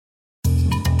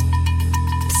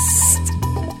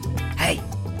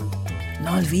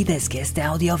olvides que este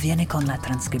audio viene con la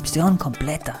transcripción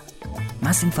completa.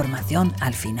 Más información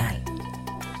al final.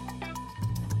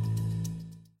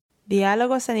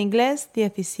 Diálogos en inglés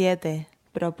 17.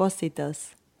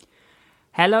 Propósitos.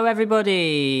 Hello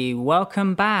everybody,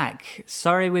 welcome back.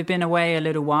 Sorry we've been away a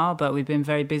little while, but we've been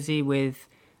very busy with,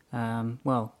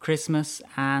 Christmas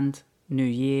and New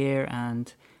Year,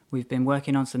 and we've been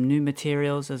working on some new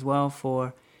materials as well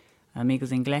for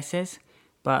Amigos Ingleses.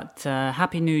 But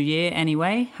Happy New Year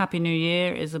anyway. Happy New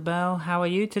Year, Isabel. How are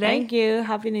you today? Thank you.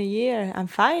 Happy New Year. I'm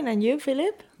fine. And you,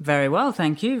 Philip? Very well,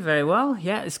 thank you. Very well.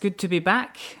 Yeah, it's good to be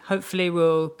back. Hopefully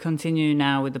we'll continue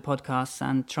now with the podcasts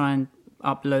and try and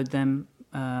upload them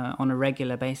on a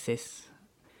regular basis.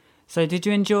 So did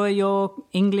you enjoy your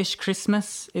English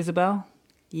Christmas, Isabel?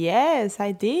 Yes,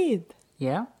 I did.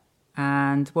 Yeah?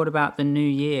 And what about the New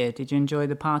Year? Did you enjoy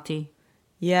the party?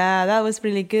 Yeah, that was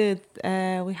really good.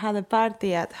 We had a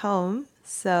party at home,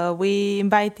 so we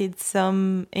invited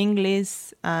some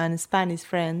English and Spanish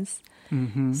friends.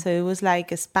 Mm-hmm. So it was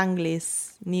like a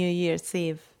Spanglish New Year's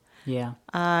Eve. Yeah.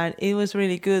 And it was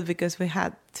really good because we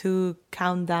had 2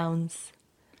 countdowns.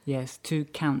 Yes, 2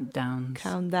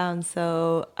 countdowns.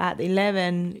 So at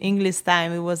 11 English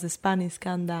time, it was the Spanish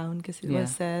countdown because it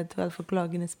was 12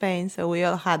 o'clock in Spain. So we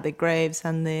all had the grapes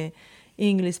and the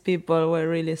English people were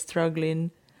really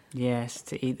struggling. Yes,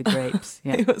 to eat the grapes.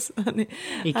 Yeah. It was funny.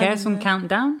 ¿Y qué es un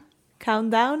countdown?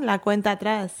 Countdown, la cuenta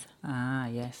atrás. Ah,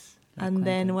 yes. And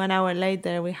then 1 hour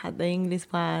later, we had the English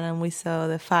one and we saw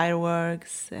the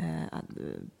fireworks at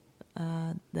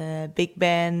the Big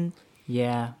Ben.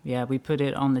 Yeah, we put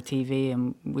it on the TV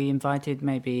and we invited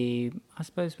maybe, I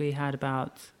suppose we had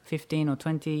about 15 or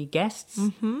 20 guests.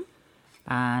 Mm-hmm.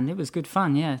 And it was good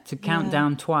fun, to count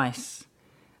down twice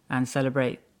and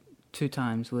celebrate 2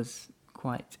 times was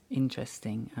quite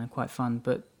interesting and quite fun.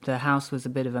 But the house was a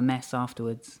bit of a mess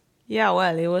afterwards. Yeah,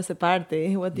 well, it was a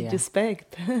party. What did you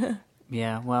expect?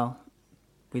 Yeah, well,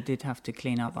 we did have to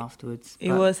clean up afterwards.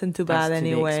 It wasn't too bad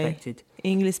anyway. Expected.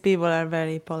 English people are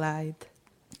very polite.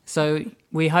 So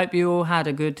we hope you all had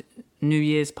a good New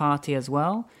Year's party as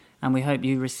well. And we hope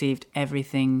you received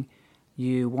everything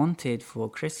you wanted for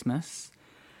Christmas.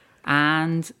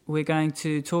 And we're going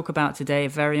to talk about today a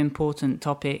very important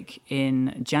topic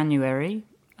in January,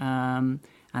 and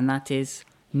that is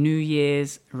New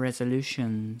Year's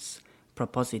resolutions,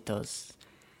 propósitos.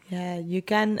 Yeah, you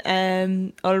can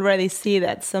already see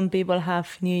that some people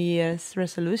have New Year's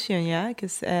resolution,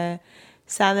 because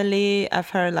suddenly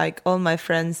I've heard like all my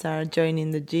friends are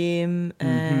joining the gym,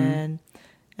 and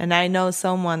I know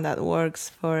someone that works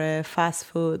for a fast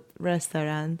food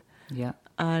restaurant. Yeah.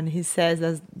 And he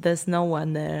says there's no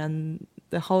one there, and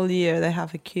the whole year they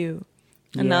have a queue.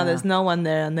 And now there's no one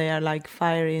there, and they are like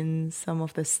firing some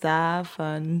of the staff.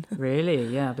 And Really?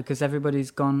 Yeah, because everybody's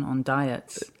gone on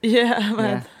diets.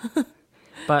 Yeah.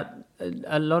 But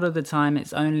a lot of the time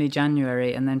it's only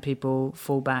January, and then people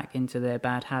fall back into their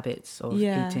bad habits of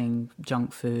eating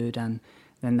junk food, and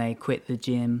then they quit the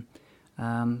gym.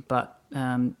 But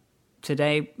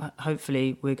today,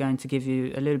 hopefully, we're going to give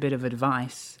you a little bit of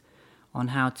advice on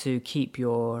how to keep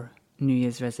your New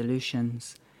Year's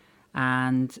resolutions.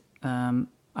 And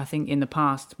I think in the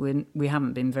past we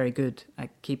haven't been very good at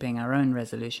keeping our own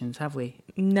resolutions, have we?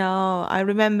 No, I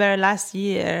remember last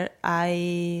year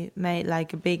I made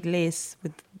like a big list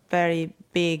with very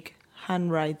big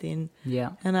handwriting.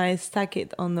 Yeah. And I stuck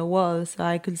it on the wall so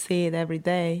I could see it every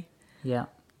day. Yeah.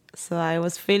 So I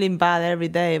was feeling bad every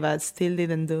day, but still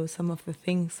didn't do some of the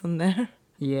things on there.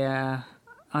 Yeah.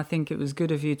 I think it was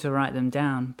good of you to write them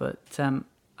down, but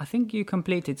I think you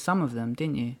completed some of them,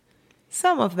 didn't you?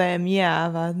 Some of them, yeah,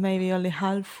 but maybe only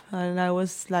half. And I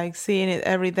was like seeing it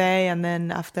every day, and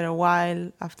then after a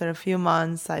while, after a few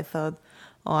months, I thought,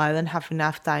 I don't have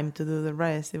enough time to do the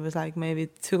rest. It was like maybe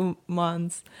 2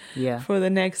 months for the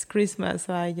next Christmas,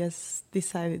 so I just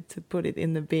decided to put it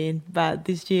in the bin. But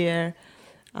this year,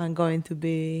 I'm going to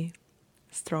be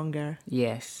stronger.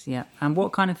 Yes, yeah. And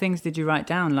what kind of things did you write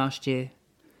down last year?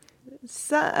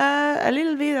 So, a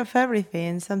little bit of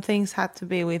everything. Some things had to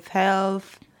be with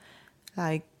health,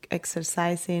 like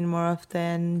exercising more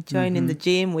often, joining the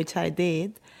gym, which I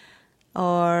did.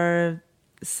 Or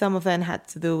some of them had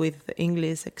to do with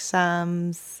English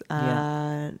exams,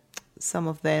 some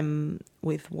of them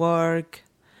with work.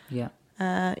 Yeah.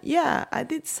 I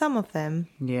did some of them.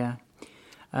 Yeah.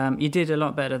 You did a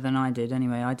lot better than I did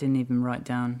anyway. I didn't even write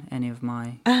down any of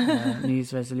my New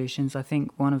Year's resolutions. I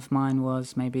think one of mine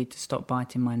was maybe to stop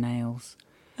biting my nails.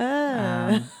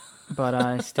 But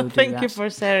I still do Thank that. you for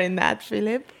sharing that,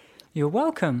 Philip. You're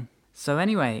welcome. So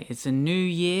anyway, it's a new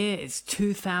year. It's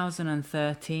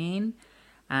 2013.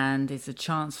 And it's a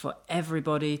chance for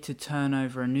everybody to turn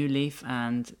over a new leaf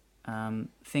and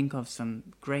think of some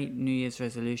great New Year's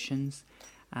resolutions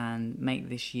and make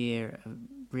this year a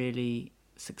really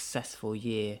successful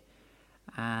year.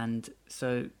 And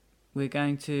so we're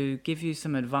going to give you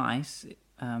some advice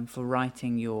for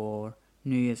writing your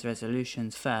New Year's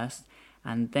resolutions first,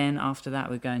 and then after that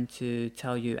we're going to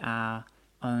tell you our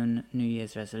own New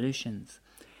Year's resolutions.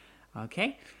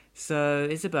 Okay, so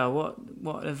Isabel,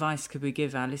 what advice could we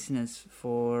give our listeners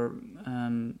for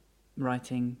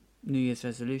writing New Year's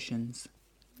resolutions?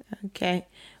 Okay,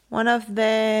 one of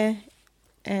the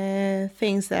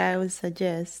things that I would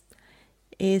suggest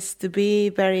is to be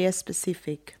very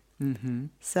specific. Mm-hmm.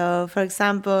 So, for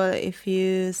example, if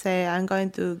you say, I'm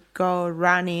going to go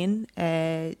running,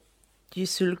 you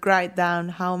should write down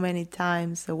how many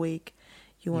times a week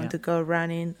you want to go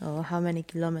running, or how many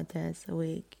kilometers a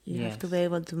week. You have to be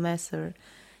able to measure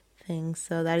things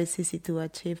so that it's easy to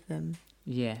achieve them.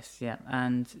 Yes, yeah.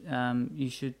 And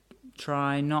you should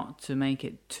try not to make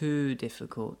it too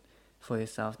difficult for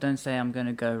yourself. Don't say, I'm going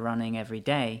to go running every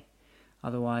day.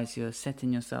 Otherwise, you're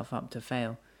setting yourself up to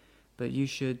fail. But you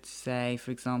should say, for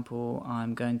example,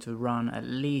 I'm going to run at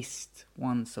least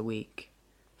once a week,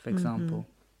 for example.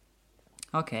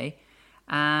 Mm-hmm. Okay.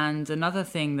 And another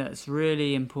thing that's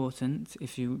really important,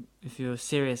 if you're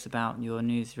serious about your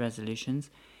New Year's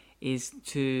resolutions, is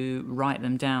to write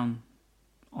them down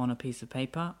on a piece of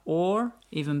paper. Or,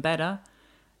 even better,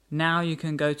 now you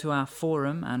can go to our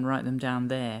forum and write them down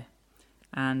there.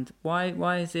 And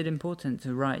why is it important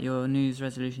to write your New Year's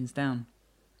resolutions down?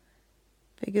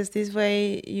 Because this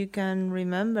way you can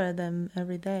remember them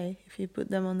every day. If you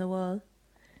put them on the wall,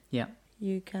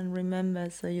 you can remember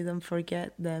so you don't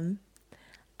forget them.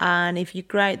 And if you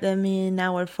write them in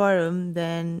our forum,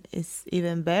 then it's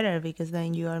even better, because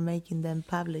then you are making them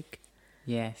public.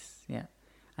 Yes, yeah.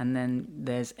 And then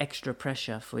there's extra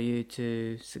pressure for you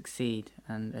to succeed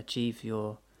and achieve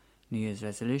your New Year's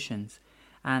resolutions.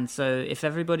 And so if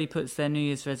everybody puts their New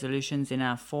Year's resolutions in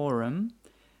our forum,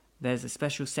 there's a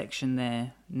special section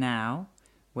there now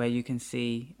where you can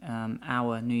see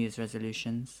our New Year's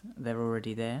resolutions. They're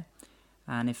already there.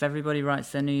 And if everybody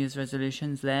writes their New Year's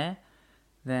resolutions there,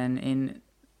 then in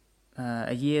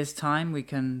a year's time we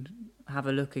can have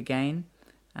a look again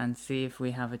and see if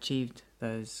we have achieved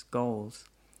those goals.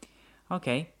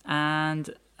 Okay,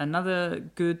 and another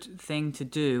good thing to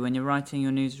do when you're writing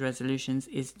your New Year's resolutions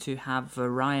is to have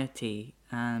variety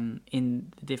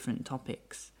in the different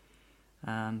topics.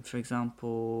 For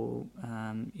example,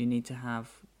 you need to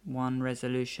have one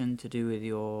resolution to do with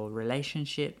your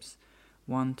relationships,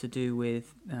 one to do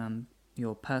with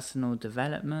your personal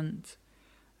development,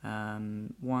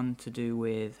 one to do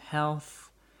with health,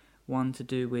 one to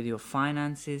do with your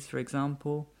finances, for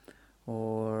example,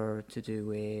 or to do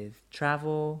with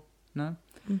travel, no?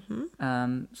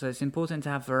 Mm-hmm. So it's important to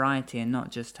have variety and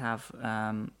not just have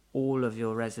all of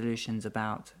your resolutions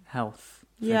about health.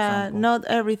 Yeah, not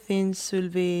everything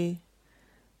should be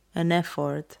an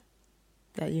effort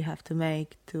that you have to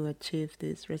make to achieve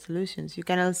these resolutions. You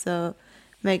can also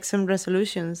make some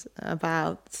resolutions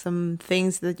about some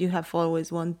things that you have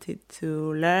always wanted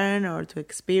to learn or to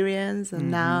experience,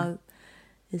 and now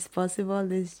it's possible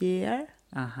this year.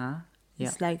 Yeah.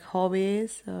 It's like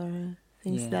hobbies or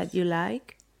things that you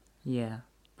like. Yeah,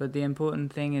 but the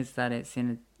important thing is that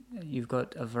you've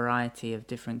got a variety of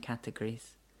different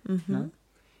categories, no?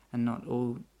 And not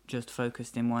all just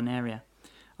focused in one area.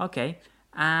 Okay,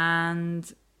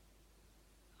 and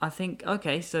I think,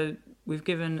 so we've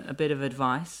given a bit of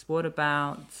advice. What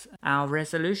about our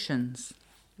resolutions?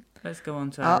 Let's go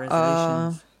on to our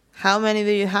resolutions. How many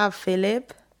do you have,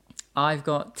 Philip? I've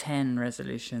got 10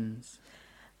 resolutions.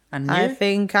 And you? I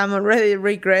think I'm already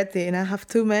regretting. I have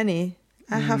too many.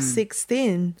 I have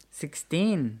 16.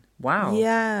 16? Wow.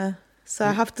 Yeah. So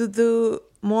I have to do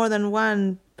more than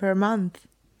one per month.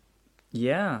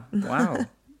 Yeah. Wow.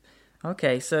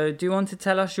 Okay. So do you want to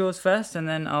tell us yours first, and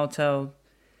then I'll tell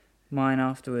mine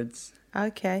afterwards?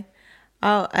 Okay.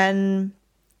 Oh, and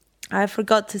I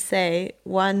forgot to say,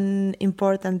 one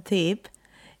important tip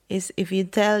is if you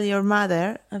tell your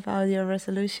mother about your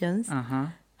resolutions,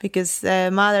 because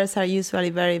mothers are usually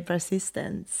very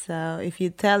persistent. So if you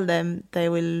tell them, they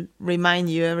will remind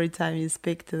you every time you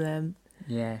speak to them.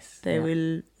 Yes. They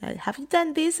will, like, have you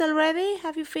done this already?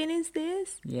 Have you finished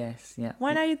this? Yes, yeah.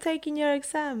 When are you taking your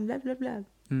exam? Blah, blah, blah.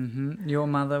 Your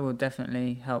mother will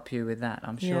definitely help you with that,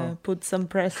 I'm sure. Yeah, put some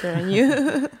pressure on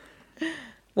you.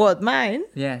 What, mine?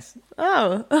 Yes.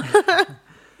 Oh.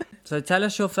 So tell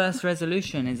us your first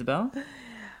resolution, Isabel.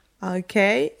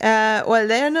 Okay. Well,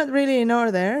 they are not really in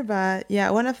order, but yeah,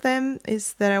 one of them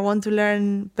is that I want to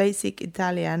learn basic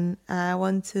Italian. I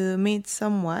want to meet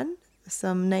someone,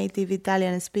 some native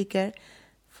Italian speaker,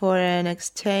 for an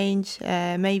exchange,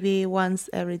 maybe once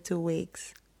every 2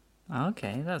 weeks.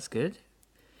 Okay, that's good.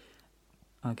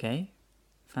 Okay,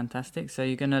 fantastic. So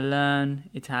you're going to learn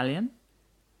Italian?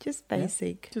 Just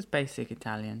basic. Yeah? Just basic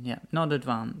Italian, yeah. Not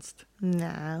advanced.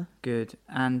 No. Good.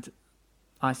 And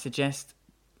I suggest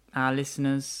our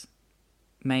listeners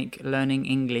make learning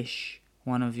English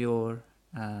one of your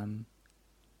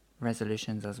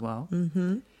resolutions as well.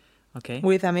 Mm-hmm. Okay.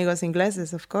 With Amigos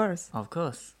Ingleses, of course. Of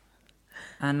course.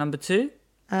 And number 2?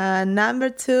 Number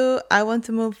 2, I want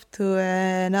to move to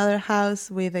another house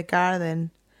with a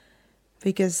garden,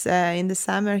 because in the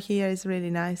summer here it's really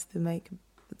nice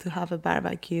to have a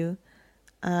barbecue,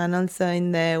 and also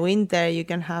in the winter you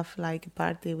can have like a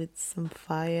party with some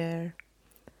fire.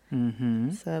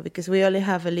 Mm-hmm. So because we only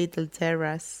have a little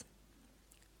terrace.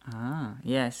 Ah,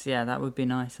 yes, yeah, that would be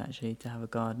nice actually to have a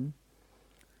garden.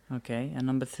 Okay, and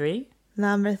number 3?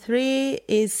 Number 3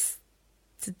 is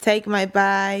to take my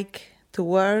bike to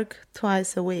work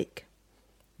twice a week.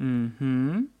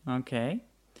 Mm-hmm. Okay.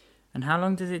 And how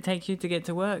long does it take you to get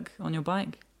to work on your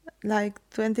bike? Like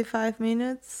 25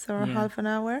 minutes or half an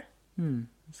hour.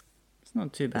 It's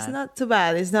not too bad. It's not too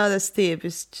bad. It's not as steep.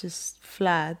 It's just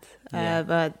flat. Yeah.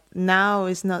 But now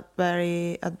it's not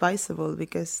very advisable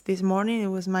because this morning it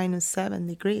was -7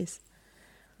 degrees.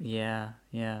 Yeah,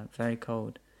 very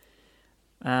cold.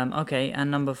 Okay, and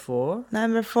number 4?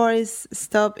 Number 4 is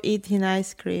stop eating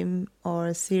ice cream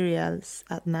or cereals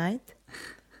at night.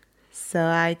 So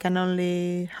I can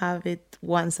only have it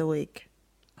once a week.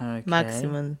 Okay.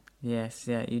 Maximum. Yes,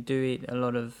 yeah, you do eat a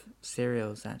lot of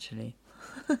cereals actually.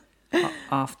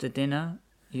 After dinner,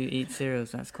 you eat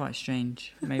cereals. That's quite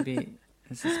strange. Maybe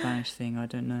it's a Spanish thing, I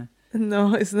don't know.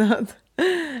 No, it's not.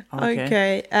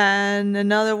 Okay. And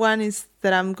another one is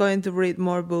that I'm going to read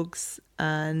more books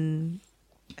and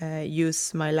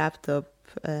use my laptop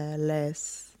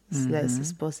less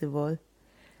as possible.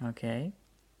 Okay.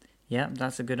 Yeah,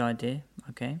 that's a good idea.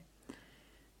 Okay.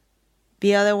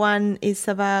 The other one is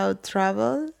about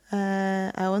travel.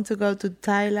 I want to go to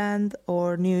Thailand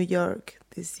or New York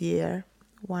this year.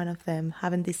 One of them.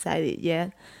 Haven't decided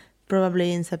yet.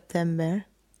 Probably in September.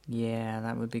 Yeah,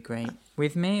 that would be great.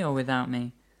 With me or without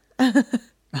me?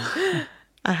 I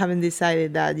haven't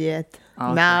decided that yet.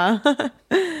 Okay. Now.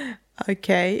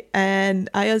 Okay. And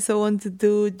I also want to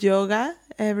do yoga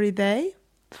every day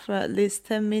for at least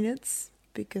 10 minutes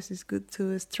because it's good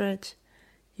to stretch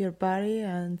your body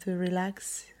and to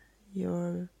relax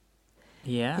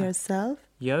yourself.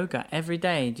 Yoga every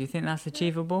day. Do you think that's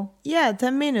achievable? Yeah,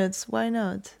 10 minutes. Why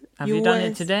not? Have you done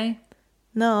it today?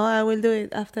 No, I will do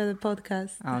it after the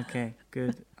podcast. Okay,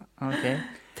 good. Okay.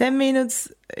 10 minutes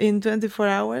in 24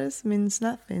 hours means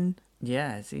nothing.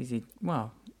 Yeah, it's easy.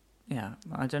 Well, yeah,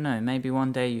 I don't know. Maybe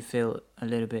one day you feel a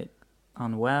little bit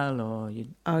unwell or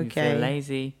you feel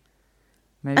lazy.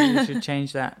 Maybe you should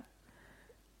change that.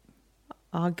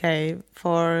 Okay,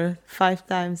 for 5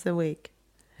 times a week.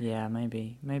 Yeah,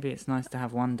 maybe. Maybe it's nice to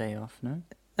have one day off, no?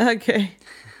 Okay.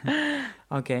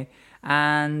 Okay.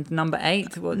 And number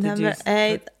 8, what did you... Number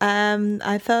 8,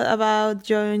 I thought about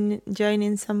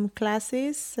joining some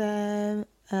classes, but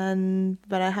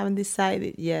I haven't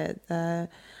decided yet.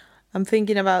 I'm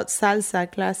thinking about salsa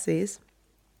classes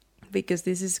because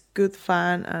this is good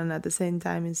fun and at the same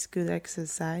time it's good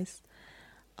exercise.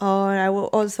 Or I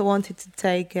also wanted to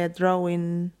take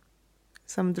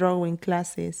some drawing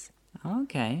classes.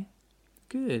 Okay,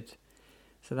 good.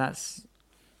 So that's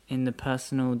in the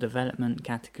personal development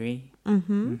category.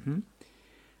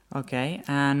 Okay,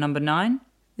 and number 9?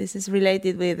 This is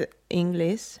related with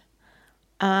English,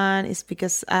 and it's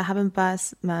because I haven't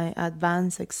passed my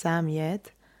advanced exam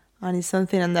yet, and it's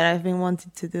something that I've been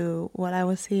wanting to do while I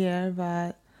was here,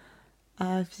 but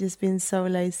I've just been so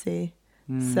lazy.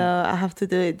 So I have to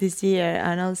do it this year,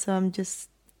 and also I'm just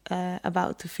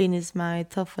about to finish my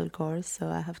TOEFL course, so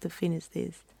I have to finish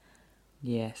this.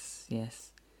 Yes.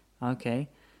 Okay,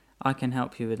 I can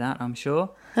help you with that, I'm sure.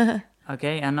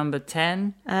 Okay, and number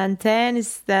 10? And 10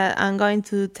 is that I'm going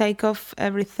to take off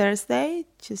every Thursday,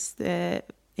 just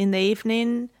in the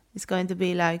evening. It's going to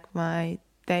be like my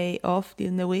day off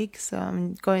during the week, so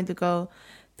I'm going to go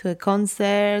to a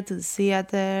concert, to the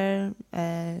theater,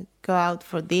 go out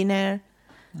for dinner,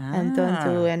 and don't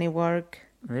do any work.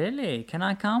 Really? Can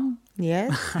I come?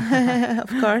 Yes, of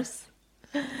course.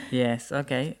 Yes,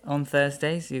 okay. On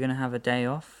Thursdays, you're going to have a day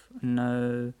off,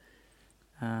 no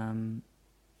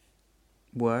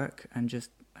work, and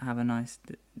just have a nice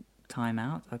time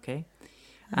out, okay?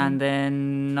 And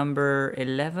then number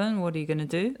 11, what are you going to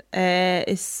do?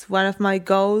 It's one of my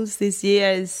goals this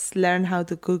year is learn how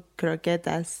to cook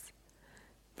croquetas.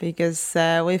 Because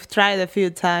we've tried a few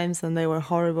times and they were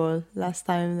horrible. Last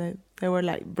time they were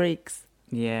like bricks.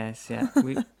 Yes, yeah.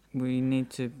 We need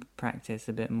to practice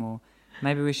a bit more.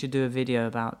 Maybe we should do a video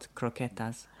about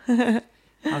croquetas.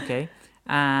 Okay.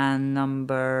 And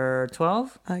number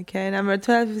 12? Okay, number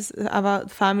 12 is about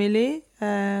family.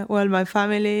 Well, my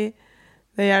family,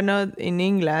 they are not in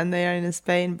England, they are in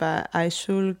Spain, but I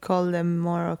should call them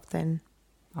more often.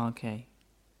 Okay.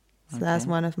 So that's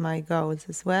one of my goals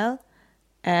as well.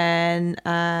 And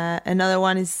another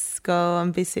one is go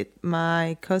and visit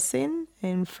my cousin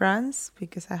in France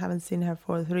because I haven't seen her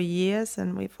for 3 years.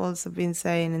 And we've also been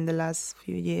saying in the last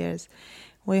few years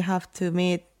we have to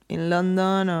meet in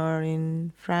London or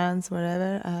in France,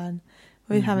 wherever. And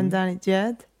we haven't done it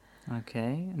yet.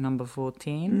 Okay. Number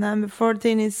 14? Number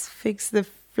 14 is fix the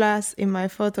flash in my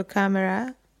photo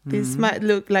camera. This might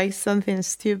look like something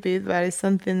stupid, but it's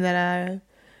something that I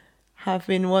have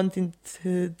been wanting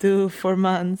to do for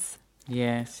months.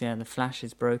 Yes, yeah, the flash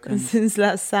is broken. Since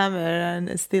last summer and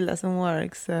it still doesn't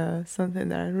work, so something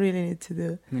that I really need to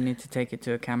do. We need to take it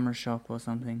to a camera shop or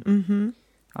something. Mm-hmm.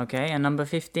 Okay, and number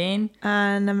 15?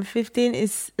 And number 15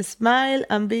 is smile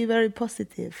and be very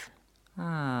positive.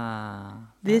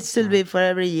 This should be for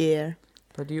every year.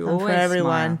 But you and always for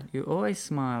everyone. smile. You always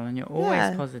smile and you're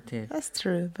always positive. That's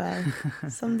true, but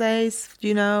some days,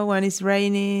 you know, when it's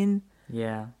raining...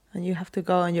 Yeah. And you have to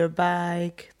go on your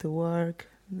bike to work,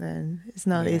 then it's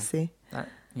not easy.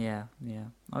 Yeah.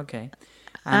 Okay.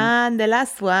 And the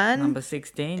last one, number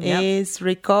 16, is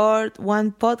record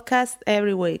one podcast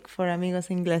every week for Amigos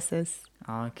Ingleses.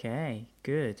 Okay,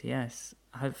 good, yes.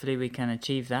 Hopefully we can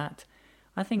achieve that.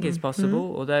 I think it's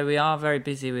possible, although we are very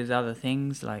busy with other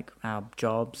things like our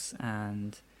jobs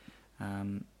and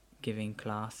giving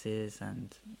classes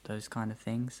and those kind of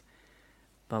things.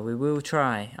 But we will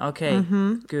try. Okay,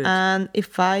 good. And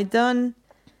if I don't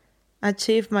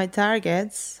achieve my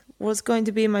targets, what's going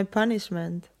to be my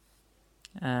punishment?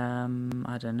 I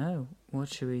don't know. What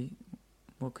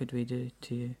could we do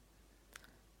to you?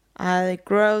 I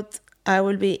wrote I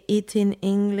will be eating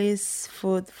English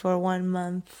food for 1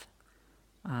 month.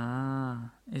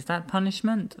 Is that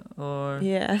punishment or?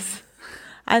 Yes.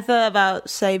 I thought about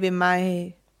shaving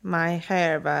my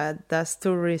hair, but that's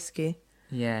too risky.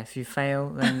 Yeah, if you fail,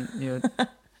 then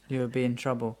you'll be in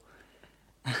trouble.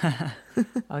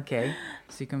 Okay,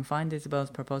 so you can find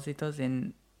Isabel's propósitos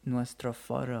in nuestro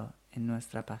foro, en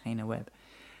nuestra página web.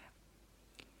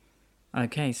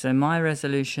 Okay, so my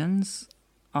resolutions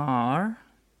are,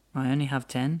 I only have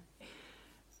 10.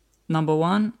 Number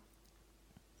 1,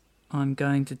 I'm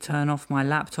going to turn off my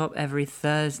laptop every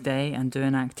Thursday and do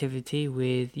an activity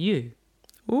with you.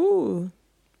 Ooh,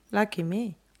 lucky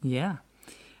me. Yeah.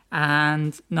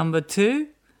 And number 2,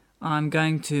 I'm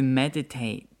going to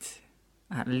meditate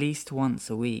at least once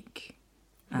a week.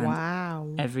 And wow.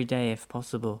 Every day if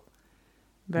possible.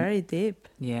 Very deep.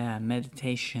 Yeah,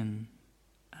 meditation.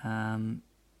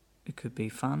 It could be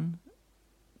fun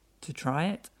to try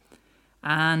it.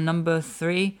 And number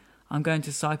 3, I'm going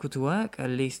to cycle to work at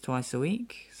least twice a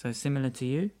week. So similar to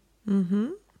you. Mm-hmm.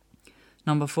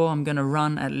 Number 4, I'm going to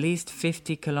run at least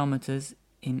 50 kilometers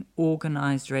in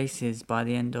organized races by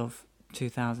the end of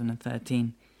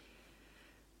 2013.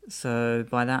 So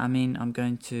by that I mean I'm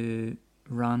going to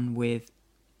run with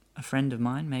a friend of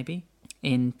mine maybe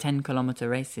in 10-kilometer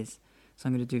races. So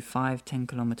I'm going to do 5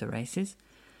 10-kilometer races.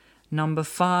 Number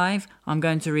 5, I'm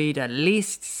going to read at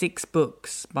least 6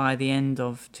 books by the end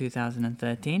of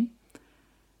 2013.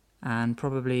 And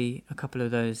probably a couple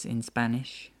of those in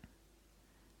Spanish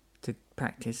to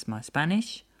practice my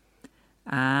Spanish.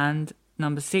 And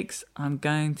number 6, I'm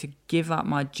going to give up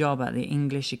my job at the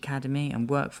English Academy and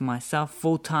work for myself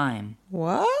full time.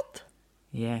 What?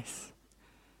 Yes.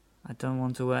 I don't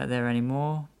want to work there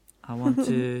anymore. I want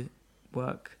to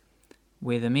work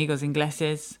with Amigos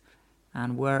Ingleses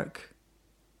and work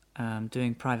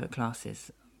doing private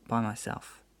classes by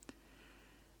myself.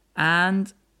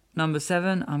 And number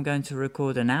 7, I'm going to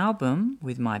record an album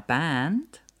with my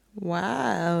band.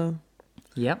 Wow.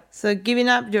 Yep. So giving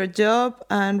up your job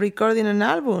and recording an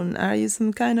album, are you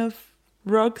some kind of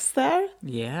rock star?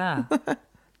 Yeah,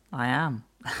 I am.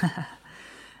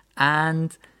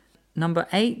 And number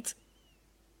 8,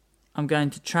 I'm going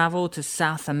to travel to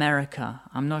South America.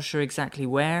 I'm not sure exactly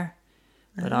where,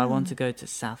 but I want to go to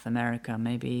South America.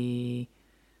 Maybe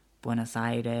Buenos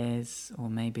Aires, or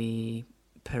maybe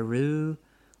Peru,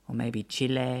 or maybe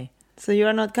Chile. So you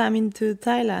are not coming to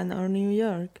Thailand or New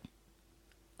York?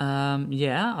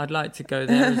 Yeah, I'd like to go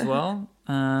there as well.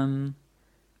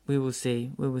 we will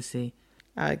see.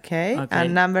 Okay.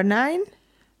 And number 9?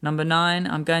 Number 9,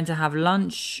 I'm going to have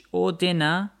lunch or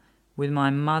dinner with my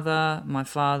mother, my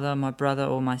father, my brother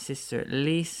or my sister at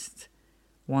least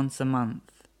once a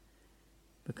month,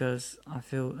 because I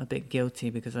feel a bit guilty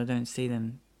because I don't see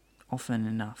them often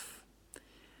enough.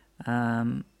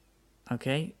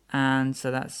 Okay, and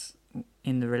so that's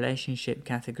in the relationship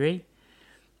category.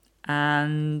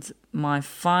 And my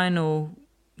final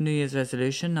New Year's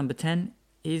resolution, number 10,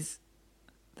 is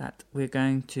that we're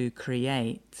going to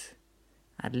create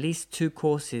at least 2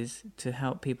 courses to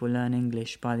help people learn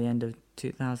English by the end of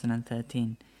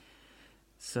 2013.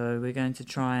 So we're going to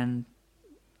try and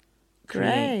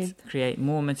create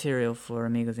more material for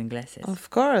Amigos Ingleses. Of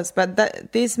course, but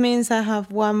this means I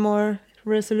have one more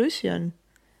resolution.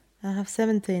 I have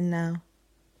 17 now.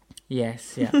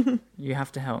 Yes, yeah. You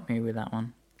have to help me with that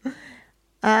one.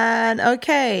 And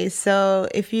okay, so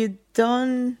if you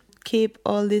don't keep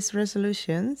all these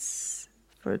resolutions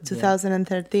for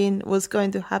 2013, what's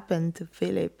going to happen to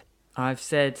Philip? I've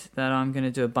said that I'm going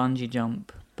to do a bungee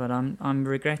jump, but I'm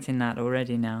regretting that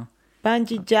already now.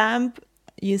 Bungee jump,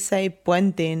 you say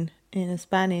puenting in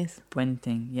Spanish.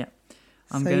 Puenting, yeah.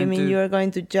 So you mean you're going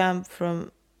to jump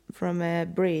from a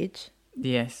bridge?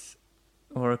 Yes,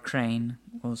 or a crane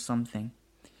or something.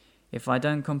 If I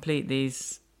don't complete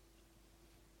these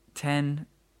 10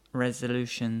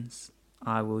 resolutions,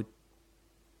 I will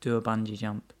do a bungee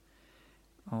jump.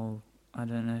 Oh, I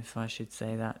don't know if I should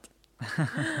say that.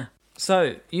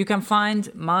 So, you can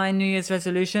find my New Year's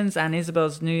resolutions and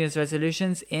Isabel's New Year's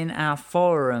resolutions in our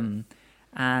forum.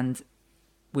 And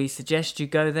we suggest you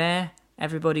go there.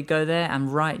 Everybody go there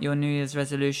and write your New Year's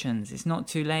resolutions. It's not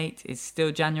too late. It's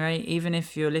still January. Even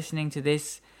if you're listening to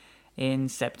this in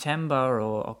September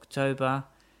or October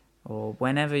or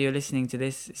whenever you're listening to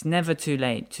this, it's never too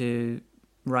late to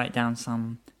write down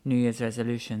some New Year's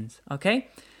resolutions. Okay?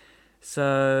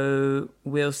 So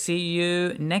we'll see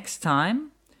you next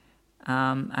time.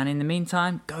 And in the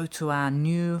meantime, go to our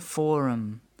new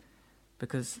forum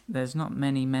because there's not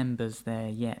many members there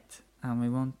yet. And we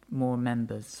want more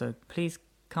members. So please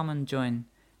come and join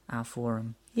our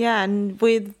forum. Yeah, and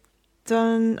we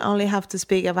don't only have to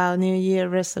speak about New Year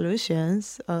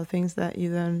resolutions or things that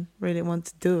you don't really want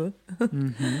to do.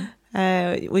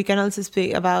 Mm-hmm. We can also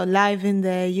speak about life in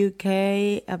the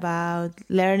UK, about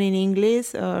learning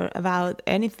English, or about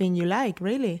anything you like,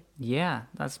 really. Yeah,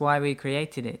 that's why we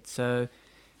created it. So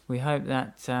we hope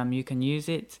that you can use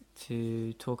it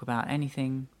to talk about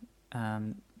anything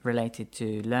related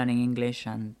to learning English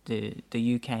and the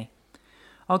UK.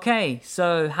 Okay,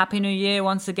 so Happy New Year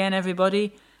once again,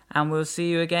 everybody, and we'll see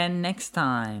you again next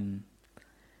time.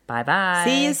 Bye-bye.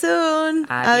 See you soon.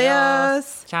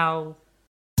 Adios. Ciao.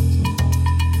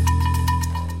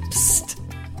 Psst.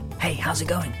 Hey, how's it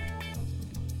going?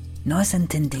 ¿No has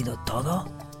entendido todo?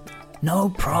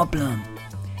 No problem.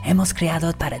 Hemos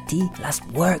creado para ti las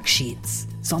worksheets.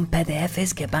 Son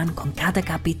PDFs que van con cada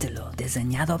capítulo,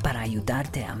 diseñado para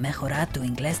ayudarte a mejorar tu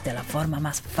inglés de la forma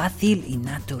más fácil y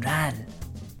natural.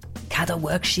 Cada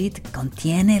worksheet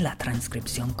contiene la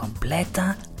transcripción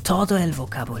completa, todo el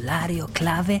vocabulario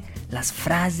clave, las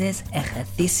frases,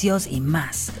 ejercicios y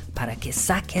más, para que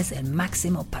saques el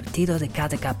máximo partido de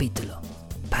cada capítulo.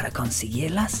 Para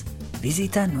conseguirlas,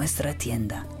 visita nuestra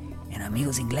tienda en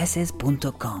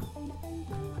amigosingleses.com.